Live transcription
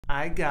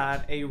I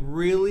got a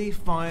really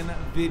fun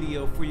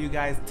video for you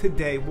guys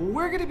today. What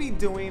we're gonna be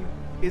doing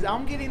is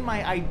I'm getting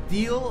my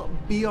ideal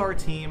BR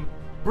team,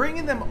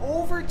 bringing them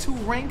over to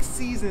ranked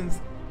seasons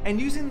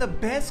and using the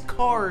best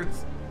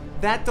cards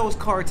that those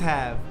cards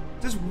have.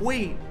 Just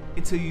wait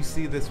until you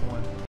see this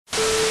one.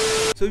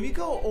 So if you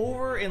go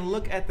over and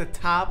look at the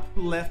top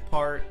left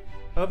part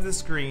of the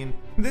screen,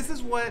 this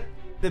is what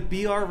the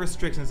BR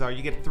restrictions are.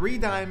 You get 3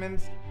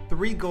 diamonds,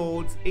 3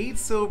 golds, 8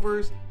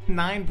 silvers,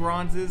 9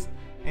 bronzes,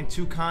 and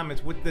 2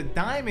 commons. With the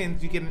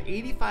diamonds, you get an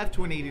 85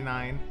 to an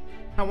 89.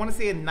 I want to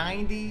say a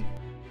 90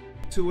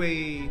 to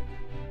a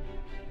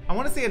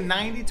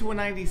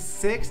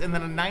 96, and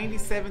then a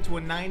 97 to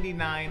a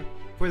 99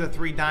 for the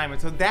 3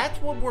 diamonds. So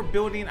that's what we're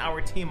building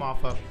our team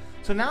off of.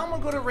 So now I'm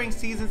gonna go to ranked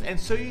seasons and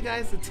show you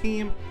guys the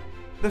team.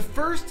 The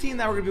first team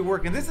that we're gonna be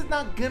working. This is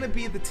not gonna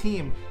be the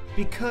team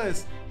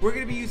because we're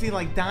gonna be using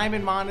like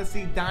diamond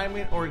Mondesi,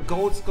 diamond or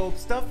gold scope,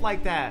 stuff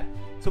like that.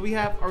 So we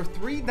have our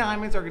 3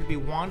 diamonds are gonna be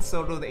Juan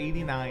Soto, the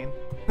 89,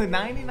 the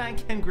 99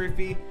 Ken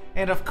Griffey,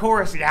 and of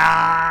course,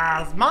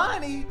 yes,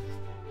 money.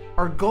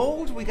 Our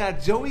gold, we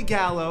got Joey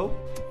Gallo,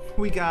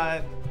 we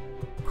got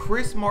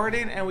Chris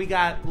Martin, and we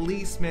got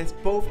Lee Smith,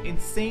 both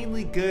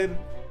insanely good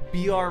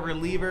BR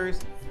relievers.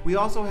 We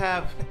also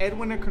have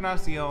Edwin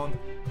Encarnacion,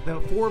 the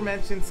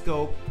aforementioned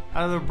scope,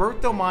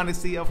 Roberto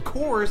Mondesi, of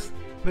course,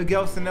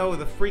 Miguel Sano,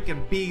 the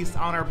freaking beast.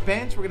 On our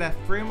bench, we're gonna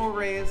have Franmil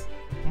Reyes,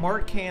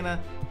 Mark Canha,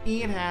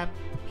 Ian Happ,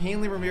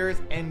 Hanley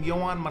Ramirez, and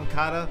Yohan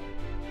Moncada.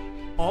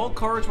 All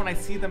cards, when I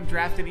see them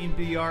drafted in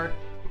BR,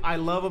 I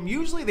love them.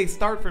 Usually they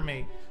start for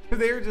me.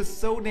 They're just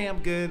so damn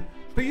good.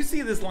 But you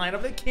see this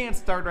lineup, they can't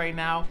start right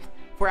now.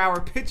 For our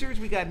pitchers,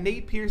 we got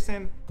Nate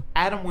Pearson,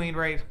 Adam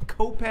Wainwright,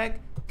 Kopech,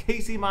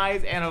 Casey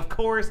Mize, and of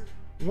course,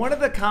 one of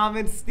the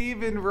comments,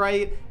 Stephen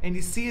Wright, and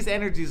you see his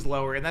energy is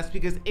lower, and that's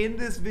because in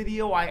this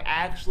video, I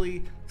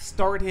actually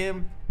start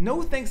him.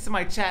 No thanks to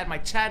my chat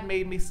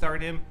made me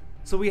start him.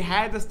 So we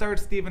had to start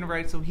Stephen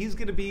Wright, so he's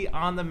gonna be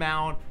on the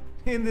mound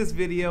in this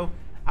video.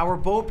 Our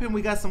bullpen,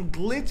 we got some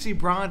glitchy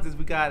bronzes.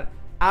 We got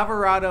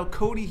Alvarado,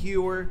 Cody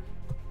Hewer,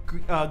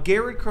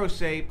 Garrett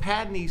Crochet,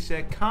 Pat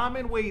Neshek,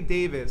 Common Wade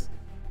Davis.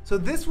 So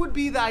this would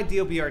be the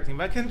ideal BR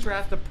team. If I can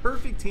draft a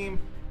perfect team,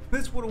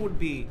 this is what it would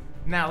be.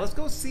 Now let's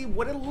go see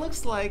what it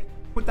looks like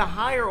with the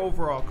higher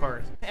overall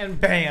cards. And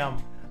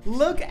bam!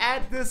 Look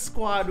at this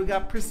squad. We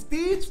got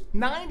Prestige,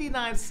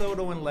 99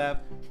 Soto in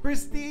left.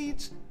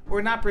 Prestige,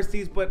 or not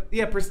Prestige, but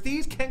yeah,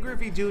 Prestige Ken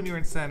Griffey Jr.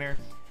 in center.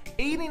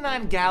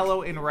 89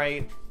 Gallo in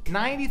right.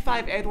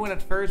 95 Edwin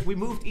at first. We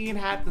moved Ian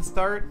Happ to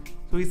start,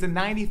 so he's the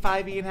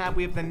 95 Ian Happ.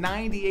 We have the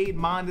 98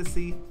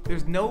 Mondesi.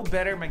 There's no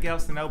better Miguel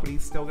Sano, but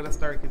he's still gonna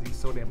start because he's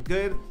so damn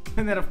good.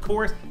 And then of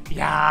course,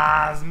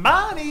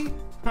 Yasmani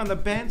on the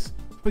bench.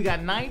 We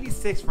got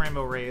 96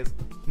 Franmil Reyes,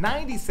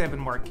 97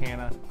 Mark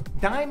Canha,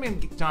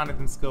 Diamond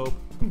Jonathan Scope,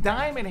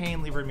 Diamond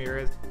Hanley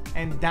Ramirez,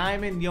 and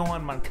Diamond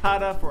Yohan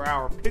Moncada for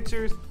our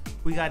pitchers.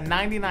 We got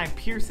 99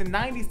 Pearson,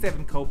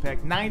 97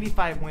 Kopech,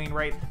 95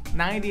 Wainwright,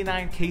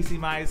 99 Casey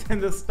Mize, and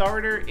the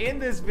starter in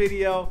this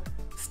video,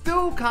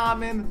 still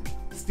common,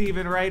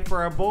 Stephen Wright.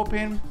 For our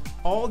bullpen,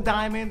 all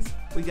diamonds.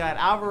 We got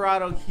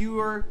Alvarado,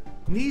 Hewer,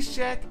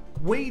 Neshek,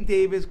 Wade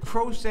Davis,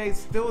 Crochet,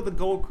 still the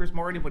gold Chris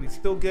Martin, but he's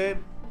still good,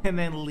 and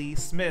then Lee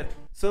Smith.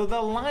 So the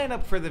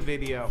lineup for the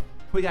video,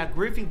 we got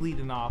Griffey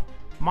leading off,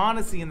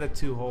 Mondesi in the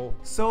 2-hole,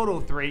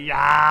 Soto 3,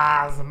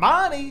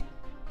 Yasmani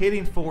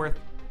hitting 4th,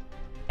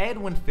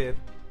 Edwin 5th,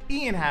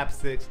 Ian Happ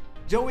 6th,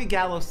 Joey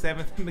Gallo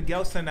 7th,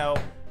 Miguel Sano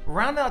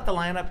rounding out the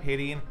lineup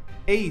hitting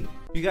 8th.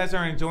 If you guys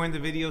are enjoying the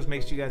videos,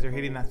 make sure you guys are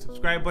hitting that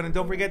subscribe button.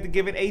 Don't forget to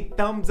give it a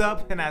thumbs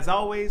up. And as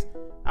always,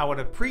 I would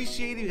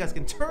appreciate it if you guys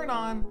can turn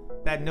on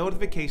that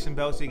notification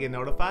bell so you get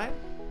notified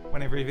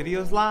whenever your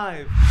video is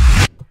live.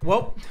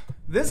 Well,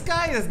 this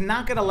guy is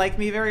not gonna like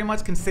me very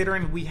much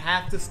considering we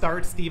have to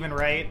start Stephen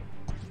Wright.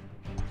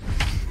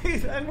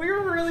 And we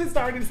were really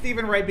starting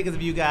Stephen Wright because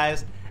of you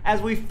guys. As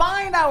we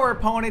find our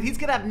opponent, he's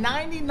gonna have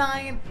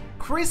 99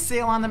 Chris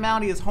Sale on the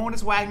mound. He has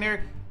Honus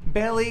Wagner,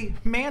 Belly,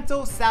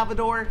 Mantle,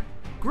 Salvador,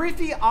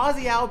 Griffey,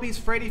 Ozzy Albies,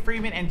 Freddie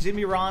Freeman, and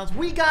Jimmy Rollins.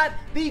 We got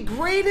the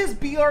greatest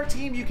BR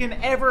team you can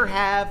ever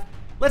have.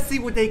 Let's see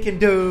what they can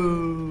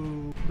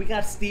do. We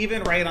got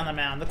Stephen Wright on the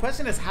mound. The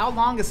question is, how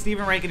long is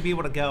Stephen Wright gonna be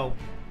able to go?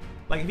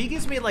 Like, if he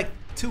gives me like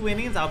 2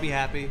 innings, I'll be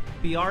happy.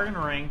 BR and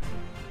ranked.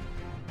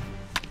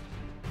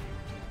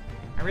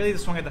 I really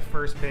just swung at the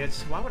first pitch.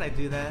 Why would I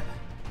do that?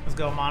 Let's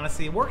go,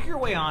 Mondesi. Work your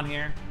way on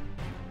here.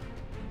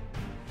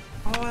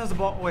 Oh, that was a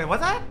ball. Wait,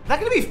 what's that? Is that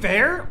gonna be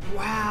fair?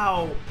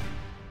 Wow.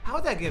 How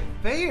would that get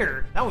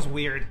fair? That was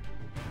weird.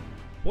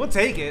 We'll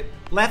take it.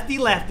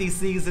 Lefty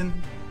season.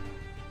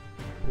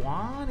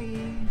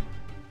 Wani.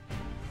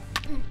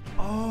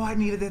 Oh, I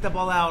needed to hit the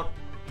ball out.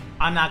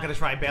 I'm not gonna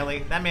try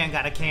Belly. That man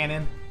got a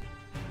cannon.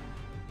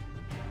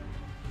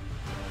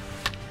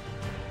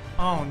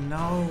 Oh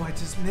no, I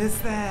just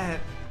missed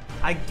that.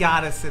 I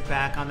gotta sit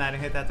back on that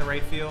and hit that to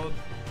right field.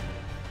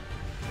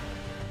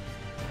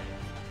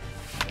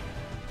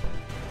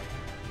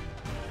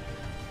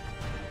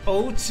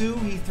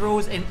 0-2. He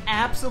throws an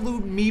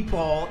absolute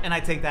meatball, and I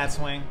take that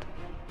swing.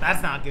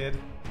 That's not good.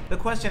 The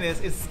question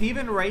is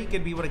Steven Wright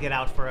going to be able to get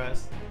out for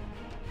us?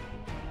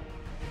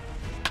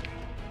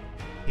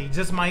 He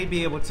just might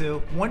be able to.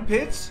 One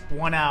pitch,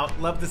 one out.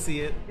 Love to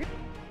see it.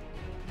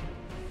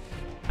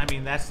 I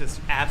mean, that's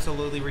just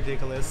absolutely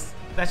ridiculous.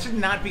 That should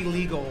not be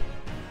legal.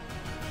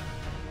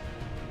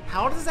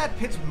 How does that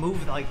pitch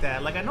move like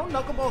that? Like, I know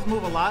knuckleballs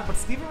move a lot, but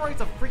Steven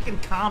Wright's a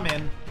freaking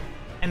common,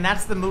 and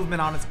that's the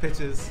movement on his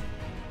pitches.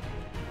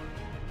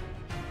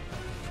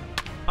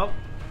 Oh,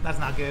 that's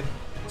not good.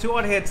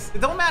 2-out hits. It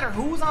don't matter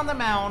who's on the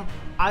mound.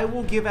 I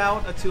will give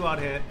out a 2-out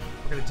hit.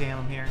 We're gonna jam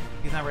him here.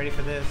 He's not ready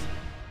for this.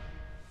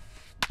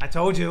 I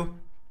told you.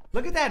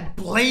 Look at that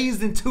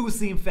blazed and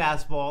two-seam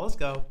fastball. Let's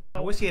go.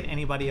 I wish he had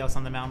anybody else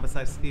on the mound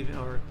besides Steven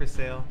or Chris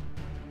Sale.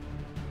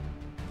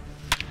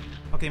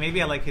 Okay,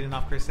 maybe I like hitting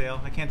off Chris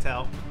Sale. I can't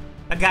tell.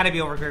 I gotta be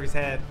over Griffey's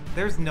head.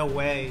 There's no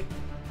way.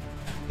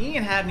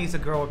 Ian Happ needs to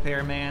grow a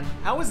pair, man.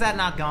 How is that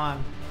not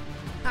gone?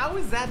 How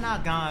is that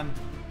not gone?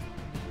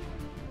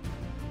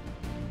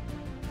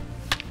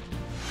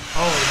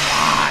 Oh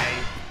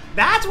my!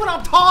 That's what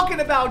I'm talking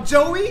about,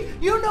 Joey!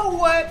 You know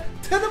what?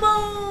 To the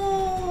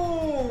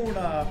moon!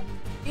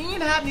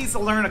 Ian Happ needs to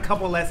learn a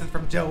couple lessons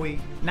from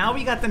Joey. Now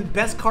we got the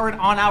best card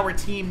on our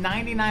team,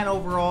 99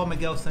 overall,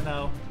 Miguel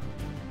Sano.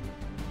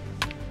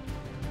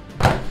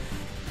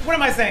 What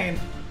am I saying?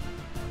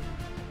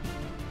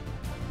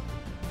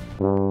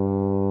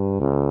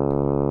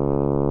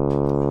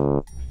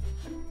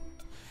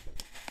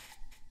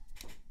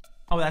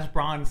 Oh, that's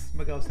bronze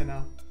Miguel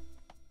Sano.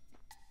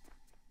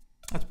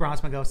 That's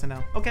bronze Miguel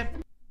Sano. Okay.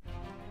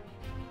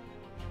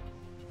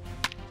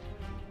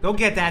 Go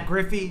get that,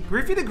 Griffey.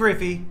 Griffey to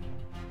Griffey.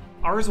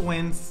 Ours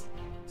wins.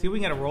 See if we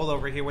can get a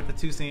rollover here with the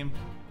two-seam.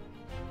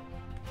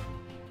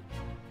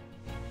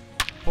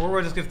 Or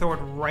we're just going to throw it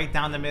right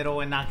down the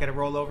middle and not get a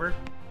rollover.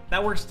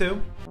 That works too.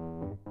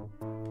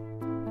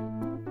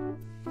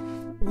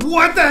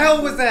 What the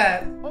hell was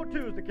that?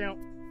 0-2 is the count.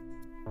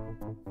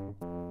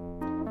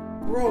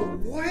 Bro,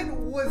 what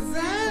was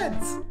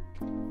that?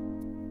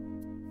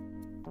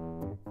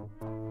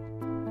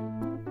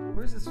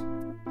 Where's this?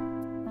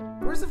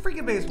 Where's the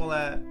freaking baseball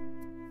at?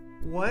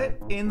 What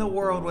in the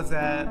world was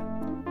that?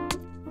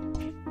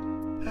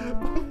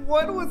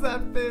 What was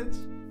that pitch?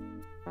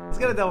 Let's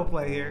get a double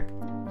play here.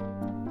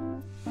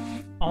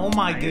 Oh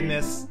my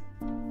goodness.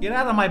 Get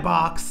out of my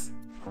box.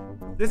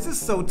 This is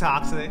so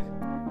toxic.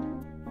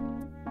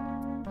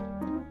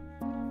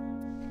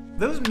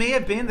 Those may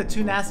have been the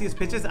two nastiest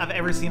pitches I've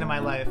ever seen in my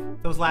life.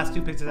 Those last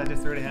two pitches I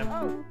just threw to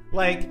him.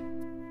 Like,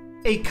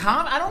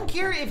 I don't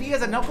care if he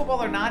has a knuckleball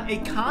or not, a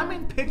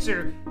common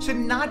pitcher should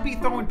not be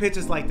throwing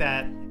pitches like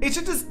that. It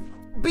should just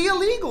be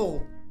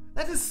illegal.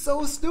 That is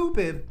so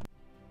stupid.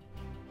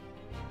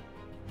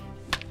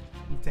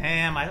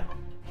 Damn, I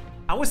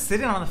was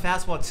sitting on the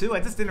fastball too. I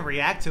just didn't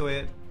react to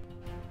it.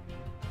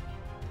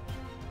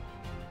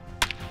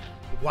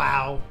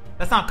 Wow.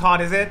 That's not caught,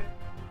 is it?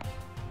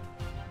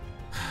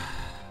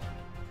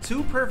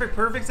 Two perfect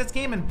perfects this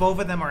game and both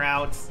of them are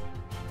outs.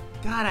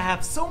 God, I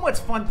have so much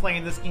fun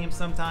playing this game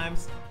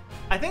sometimes.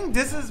 I think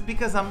this is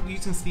because I'm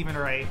using Steven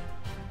Wright.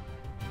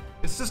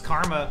 It's just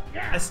karma.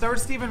 I start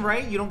Steven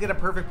Wright, you don't get a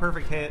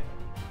perfect hit.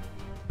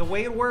 The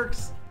way it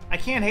works. I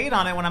can't hate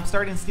on it when I'm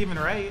starting Steven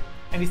Wright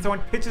and he's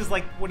throwing pitches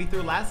like what he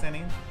threw last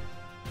inning.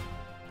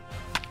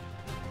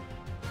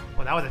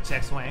 Well, that was a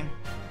check swing.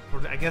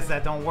 I guess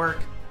that don't work.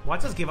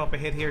 Watch us give up a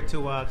hit here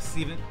to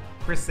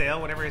Chris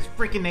Sale, whatever his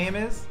freaking name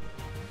is.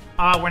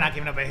 We're not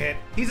giving up a hit.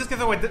 He's just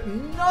gonna throw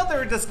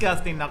another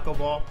disgusting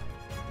knuckleball.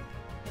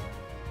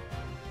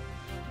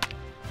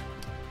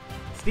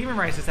 Steven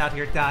Wright's just out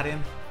here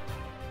dotting.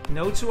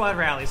 No 2-out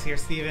rallies here,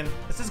 Steven.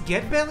 Let's just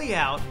get belly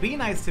out. Be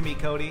nice to me,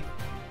 Cody.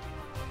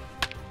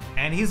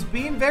 And he's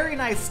being very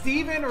nice.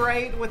 Steven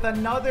Wright with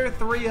another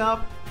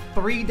 3-up,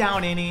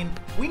 3-down inning.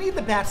 We need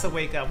the bats to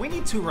wake up. We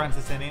need 2 runs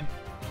this inning.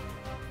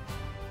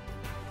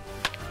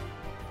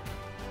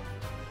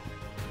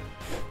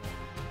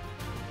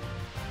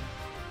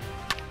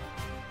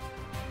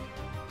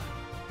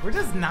 We're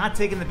just not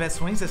taking the best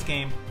swings this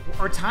game.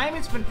 Our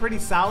timing's been pretty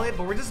solid,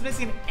 but we're just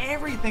missing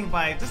everything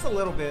by just a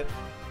little bit.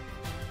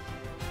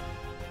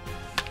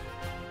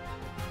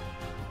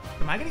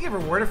 Am I gonna get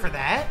rewarded for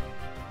that?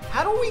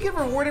 How do we get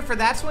rewarded for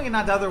that swing and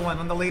not the other one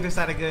on the later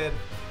side of good?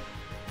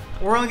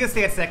 We're only gonna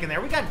stay at second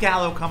there. We got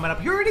Gallo coming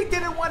up. You already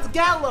did it once,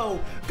 Gallo!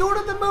 Go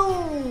to the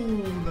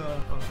moon!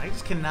 I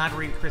just cannot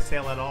read Chris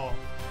Sale at all.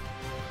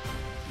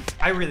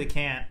 I really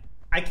can't.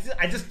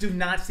 I just do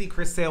not see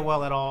Chris Sale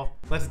well at all.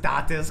 Let's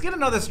dot this. Get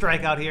another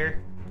strikeout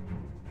here.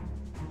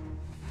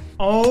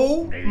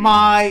 Oh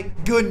my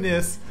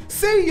goodness.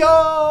 See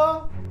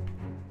ya!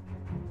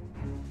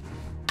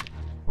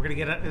 We're gonna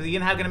get is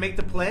Ian Happ gonna make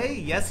the play?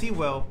 Yes, he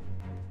will.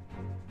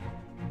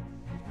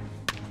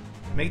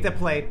 Make the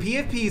play.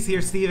 PFP's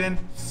here, Steven.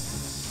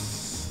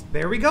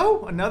 There we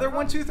go. Another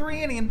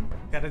 1-2-3 inning.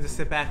 Gotta just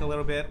sit back a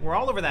little bit. We're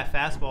all over that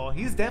fastball.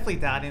 He's definitely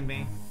dotting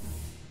me.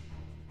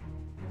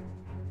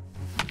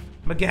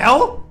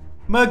 Miguel?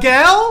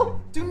 Miguel,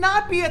 do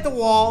not be at the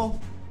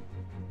wall.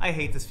 I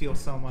hate this field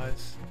so much.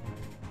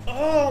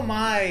 Oh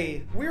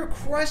my, we're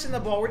crushing the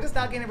ball. We're just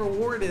not getting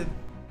rewarded.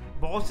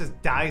 Ball just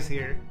dies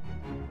here.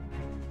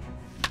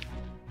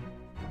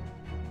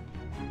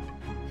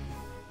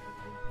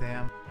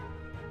 Damn.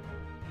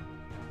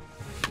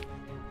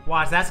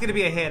 Watch, that's gonna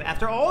be a hit.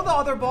 After all the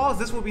other balls,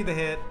 this will be the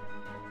hit.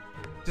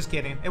 Just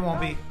kidding, it won't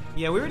be.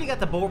 Yeah, we already got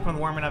the bullpen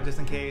warming up just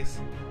in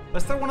case.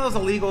 Let's throw one of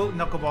those illegal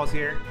knuckleballs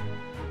here.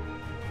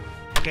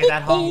 Okay,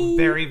 that hung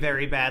very,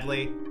 very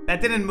badly.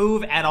 That didn't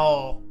move at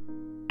all.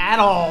 At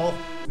all.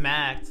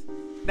 Smacked.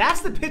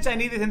 That's the pitch I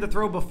needed him to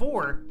throw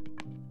before.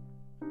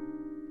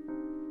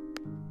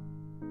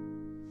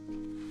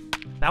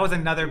 That was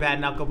another bad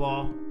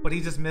knuckleball, but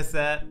he just missed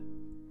that.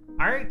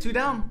 Alright, 2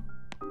 down.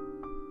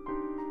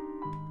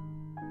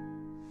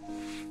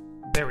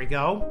 There we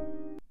go.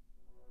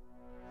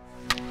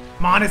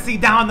 Mondesi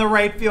down the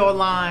right field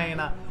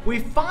line. We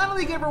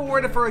finally get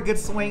rewarded for a good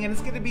swing, and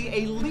it's going to be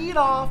a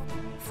leadoff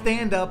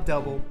stand-up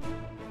double.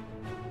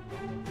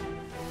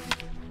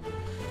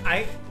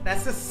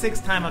 That's the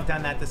 6th time I've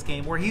done that this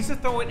game, where he's to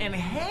throw it and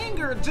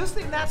hanger just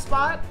in that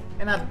spot,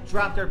 and I've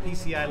dropped our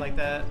PCI like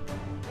that.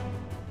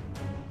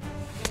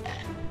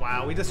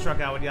 Wow, we just struck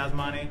out with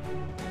Yasmani.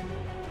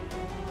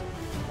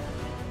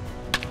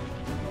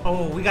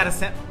 Oh, we got to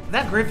send... Is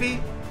that Griffey?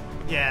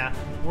 Yeah,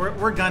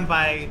 we're gunned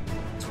by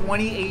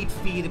 28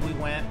 feet if we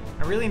went.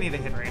 I really need a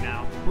hit right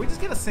now. Can we just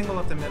get a single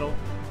up the middle?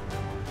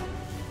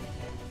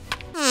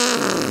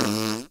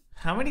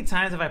 How many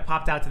times have I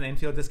popped out to the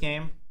infield this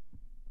game?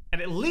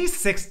 At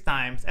least 6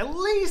 times. At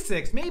least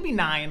 6, maybe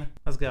 9.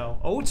 Let's go.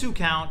 0-2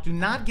 count. Do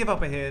not give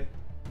up a hit.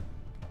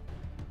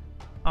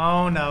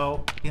 Oh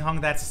no, he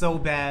hung that so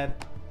bad.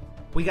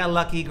 We got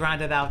lucky, he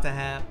grounded out to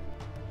Hap.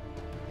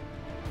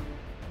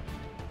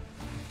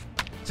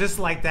 Just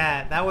like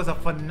that. That was a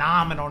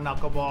phenomenal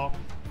knuckleball.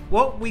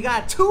 Well, we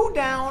got 2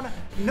 down,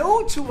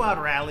 no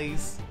 2-out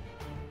rallies.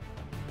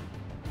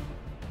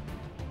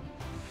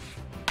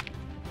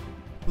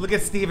 Look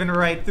at Steven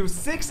Wright through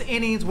 6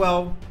 innings.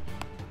 Well,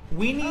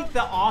 we need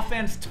the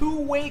offense to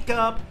wake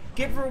up,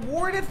 get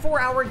rewarded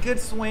for our good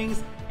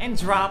swings, and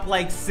drop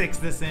like 6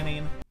 this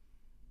inning.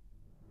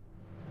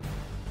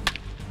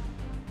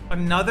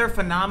 Another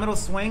phenomenal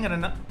swing and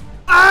another...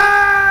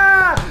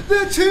 Ah!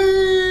 The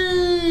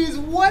cheese!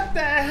 What the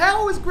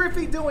hell is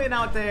Griffey doing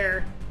out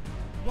there?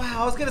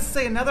 Wow, I was gonna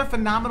say another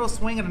phenomenal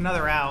swing and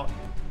another out.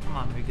 Come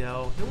on,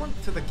 Miguel. Hit one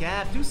to the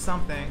gap. Do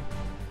something.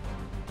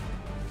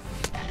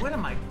 What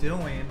am I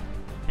doing?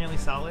 Nearly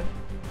solid.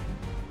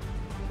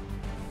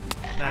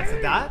 That's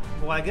a dot.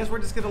 Well, I guess we're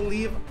just gonna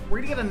leave. We're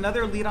gonna get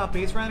another leadoff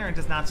base runner and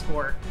just not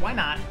score. Why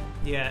not?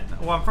 Yeah.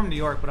 Well, I'm from New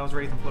York, but I was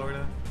raised in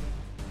Florida.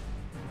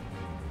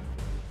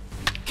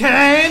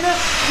 Ken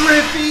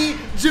Griffey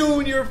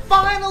Jr.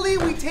 Finally,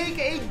 we take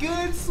a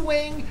good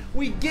swing.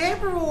 We get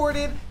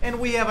rewarded, and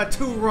we have a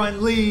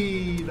 2-run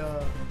lead.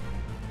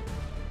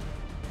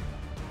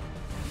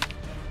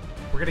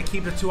 We're gonna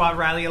keep the 2-out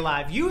rally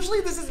alive.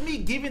 Usually, this is me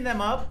giving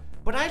them up,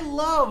 but I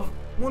love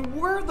when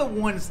we're the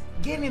ones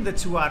getting the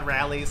 2-out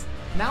rallies.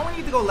 Now we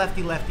need to go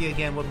lefty-lefty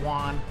again with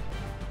Juan.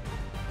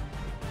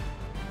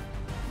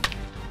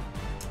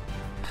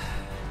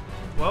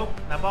 Well,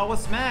 that ball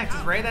was smacked.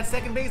 It's right at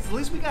second base. At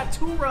least we got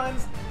 2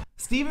 runs.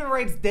 Steven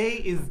Wright's day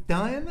is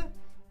done.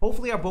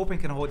 Hopefully our bullpen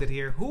can hold it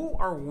here. Who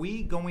are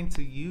we going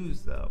to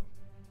use, though?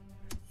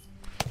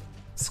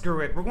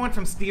 Screw it. We're going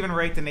from Steven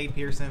Wright to Nate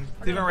Pearson.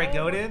 Steven Wright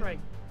goated. That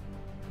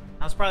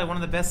was probably one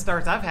of the best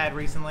starts I've had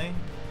recently.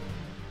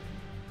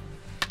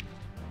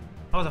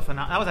 That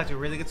was actually a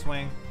really good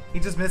swing.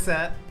 He just missed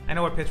that. I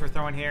know what pitch we're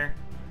throwing here.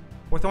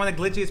 We're throwing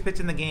the glitchiest pitch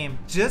in the game.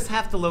 Just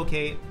have to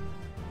locate.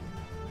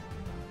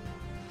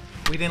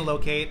 We didn't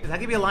locate. Is that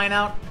gonna be a line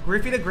out?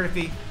 Griffey to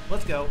Griffey.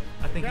 Let's go.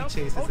 I think he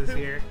chases us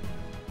here.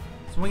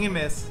 Swing and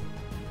miss.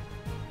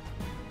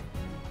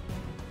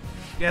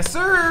 Yes,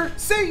 sir.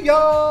 See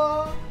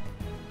ya.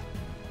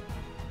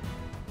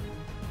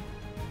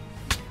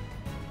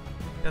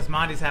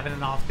 Desmondi's having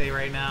an off day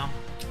right now.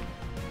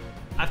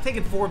 I've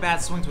taken 4 bad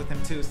swings with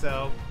him too,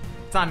 so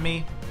it's on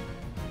me.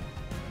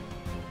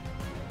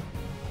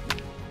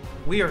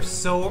 We are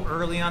so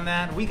early on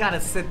that. We gotta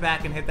sit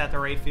back and hit that to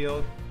right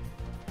field.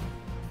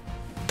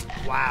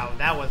 Wow,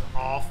 that was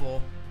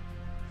awful.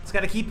 Just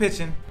gotta keep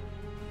pitching.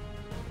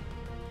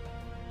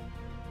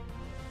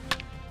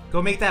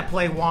 Go make that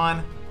play,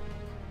 Juan.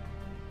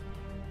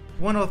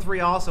 103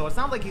 also. It's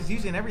not like he's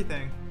using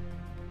everything.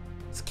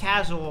 It's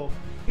casual.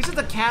 It's just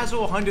a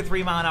casual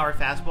 103-mile-an-hour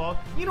fastball.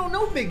 You know,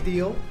 no big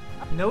deal.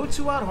 No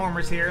 2-out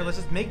homers here. Let's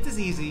just make this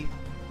easy.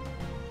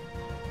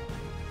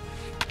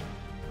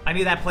 I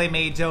need that play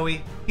made,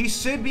 Joey. He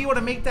should be able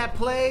to make that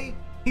play.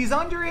 He's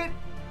under it.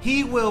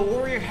 He will.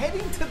 We're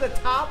heading to the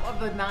top of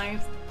the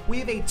 9th. We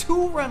have a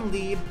 2-run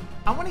lead.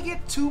 I want to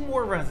get 2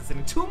 more runs this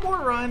inning. 2 more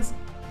runs.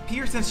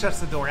 Pearson shuts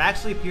the door.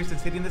 Actually,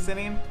 Pearson's hitting this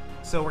inning,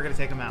 so we're going to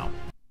take him out.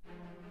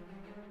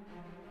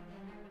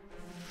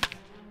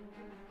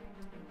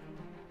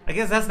 I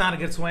guess that's not a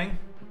good swing.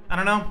 I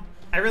don't know.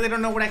 I really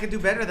don't know what I could do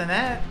better than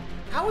that.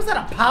 How was that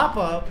a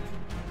pop-up?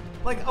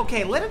 Like,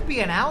 okay, let it be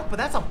an out, but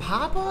that's a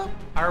pop-up?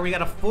 All right, we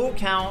got a full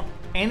count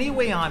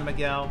anyway on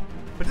Miguel,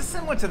 but just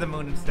send one to the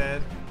moon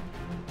instead.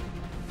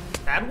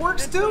 That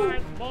works too.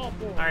 All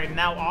right,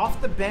 now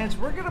off the bench,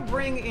 we're gonna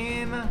bring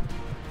in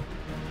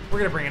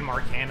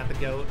Mark Hanna, the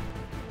GOAT.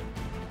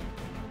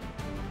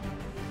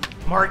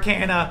 Mark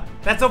Hanna,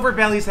 that's over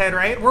Belly's head,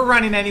 right? We're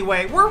running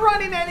anyway. We're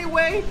running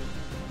anyway.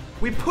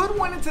 We put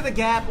one into the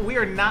gap. We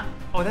are not.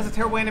 Oh, that's a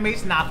terrible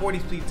animation. Nah, 40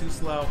 speed too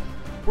slow.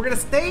 We're gonna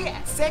stay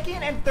at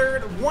second and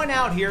third. One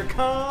out. Here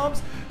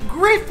comes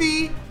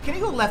Griffey. Can he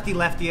go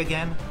lefty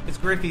again? It's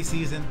Griffey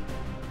season.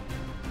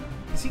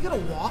 Is he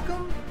gonna walk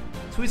him?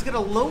 So he's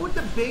gonna load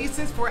the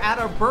bases for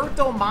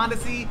Adalberto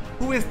Mondesi,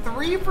 who is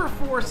 3 for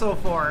 4 so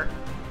far.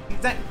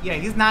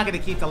 He's not gonna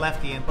keep the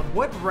lefty in. But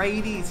what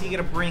righty is he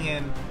gonna bring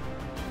in?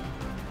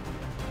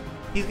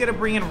 He's gonna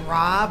bring in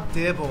Rob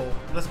Dibble.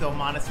 Let's go,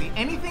 Mondesi.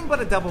 Anything but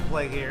a double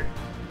play here.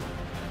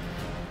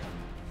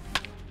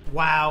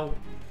 Wow.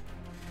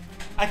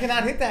 I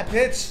cannot hit that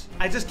pitch.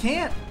 I just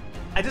can't.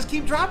 I just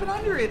keep dropping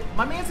under it.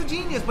 My man's a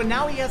genius, but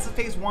now he has to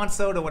face Juan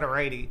Soto with a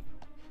righty.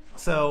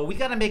 So we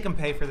gotta make him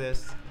pay for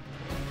this.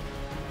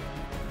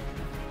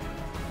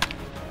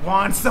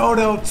 Juan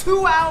Soto,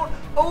 2 out,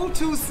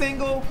 0-2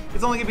 single.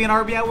 It's only gonna be an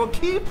RBI. We'll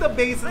keep the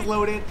bases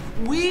loaded.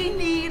 We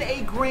need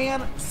a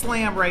grand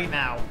slam right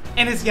now.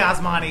 And it's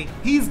Yasmani.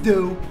 He's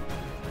due.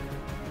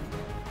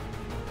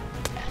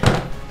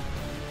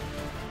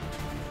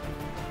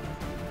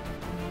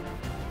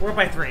 We're up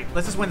by 3.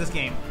 Let's just win this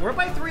game. We're up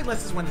by 3.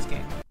 Let's just win this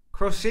game.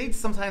 Crochet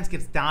sometimes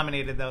gets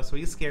dominated though, so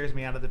he scares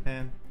me out of the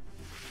pen.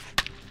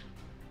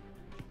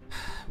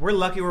 We're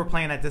lucky we're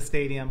playing at this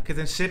stadium, because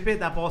in Ship It,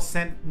 that ball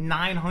sent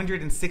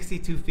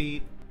 962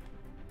 feet.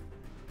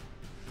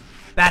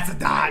 That's a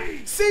dot.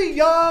 See,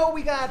 yo,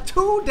 we got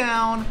 2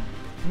 down,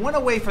 1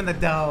 away from the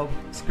dub.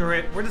 Screw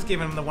it. We're just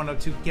giving him the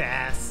 102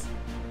 gas.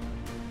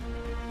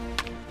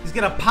 He's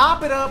gonna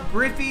pop it up.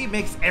 Griffey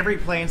makes every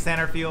play in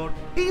center field.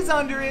 He's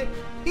under it.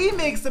 He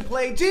makes the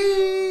play.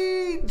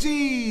 GG.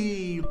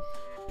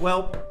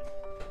 Well,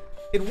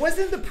 it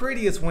wasn't the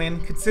prettiest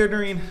win,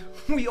 considering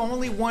we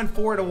only won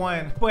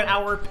 4-1, but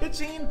our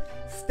pitching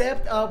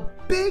stepped up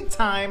big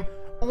time,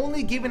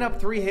 only giving up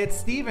 3 hits.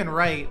 Steven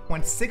Wright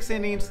went 6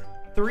 innings,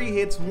 3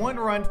 hits, 1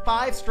 run,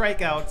 5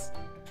 strikeouts.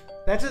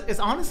 That just is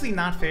honestly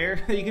not fair.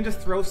 You can just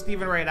throw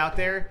Steven Wright out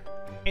there,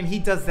 and he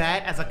does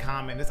that as a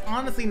comment. It's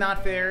honestly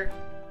not fair.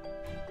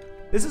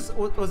 This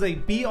was a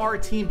BR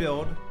team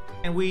build,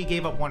 and we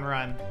gave up 1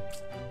 run.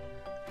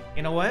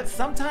 You know what?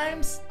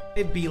 Sometimes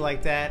it be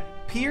like that.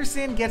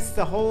 Pearson gets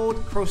the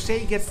hold,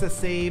 Crochet gets the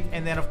save,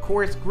 and then of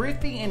course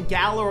Griffey and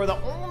Gallo are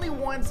the only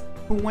ones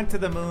who went to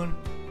the moon.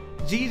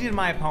 GG'd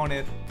my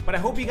opponent. But I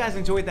hope you guys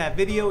enjoyed that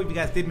video. If you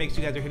guys did, make sure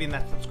you guys are hitting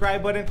that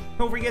subscribe button.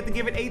 Don't forget to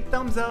give it a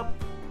thumbs up.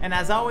 And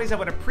as always, I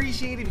would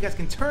appreciate it if you guys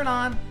can turn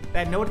on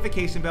that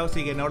notification bell so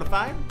you get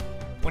notified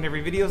whenever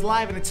your video is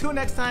live. And until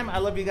next time, I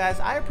love you guys.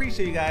 I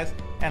appreciate you guys.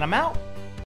 And I'm out.